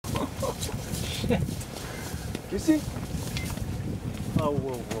You see? Oh,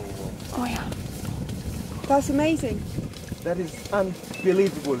 whoa, whoa, whoa. Oh yeah. That's amazing. That is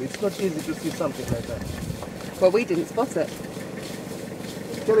unbelievable. It's not easy to see something like that. Well, we didn't spot it.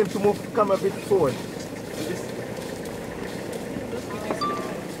 Tell him to move, come a bit forward.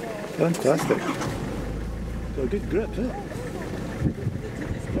 Fantastic. So good grip, isn't it?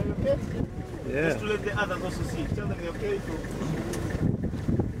 Okay? Yeah. Just to let the others also see. Tell them you're okay to...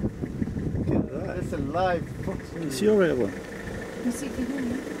 Get that. That's a live fox. It's your real one.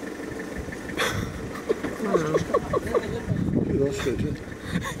 Good ostrich, isn't it?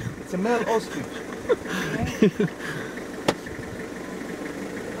 It's a male ostrich.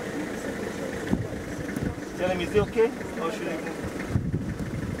 Tell him, is he okay? Or should I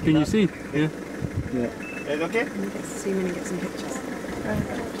move? Can you see? Yeah. Yeah. Is it okay? Let's zoom in and get some pictures.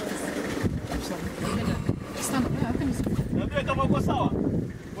 Stand up there, Niambie kama uko sawa.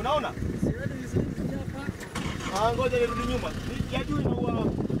 Unaona? Ah, ngoja nirudi nyuma. Ya juu inaua.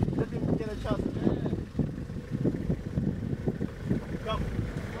 Let him get a chance. Come.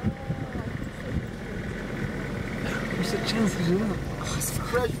 What's the chances of that? Oh, it's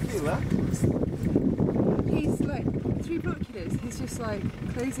fresh feel, huh? He's like through binoculars. He's just like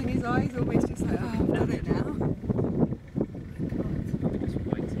closing his eyes, almost just like, oh, I've done it now.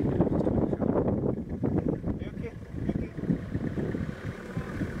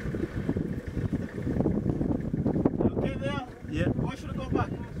 Yeah. Why should I go back?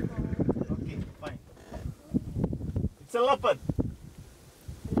 Okay, fine. It's a leopard.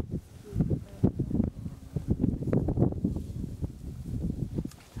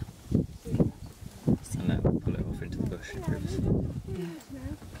 And then pull it off into the bush.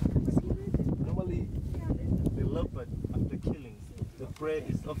 Normally, the leopard, after killing, the prey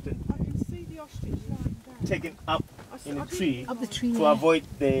is often taken up in a tree, to avoid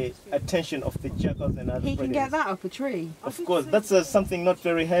the attention of the jackals and other He predators. can get that up a tree. Of course, that's something not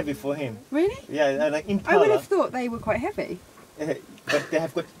very heavy for him. Really? Yeah, and an I impala, would have thought they were quite heavy. but they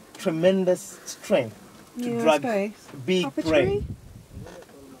have got tremendous strength to Yeah, I drag suppose. big Up a prey. tree?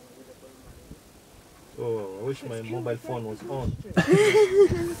 Oh, I wish my mobile phone was on.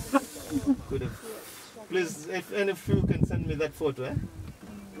 Could have. Please, if any of you can send me that photo, eh?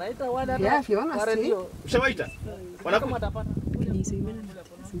 Yeah, if you want us to. Ushawaita? Wanakuja? Can you zoom in?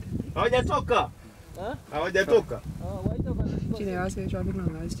 Hawajatoka. Hawajatoka. Do you know, as we were driving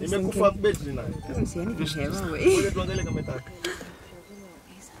along, I was just thinking, Imekufa battery nayo. we don't see anything here, are we? Ngoja tuangalie kama itaka.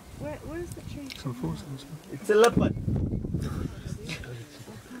 Where's the tree? Some force. It's a leopard.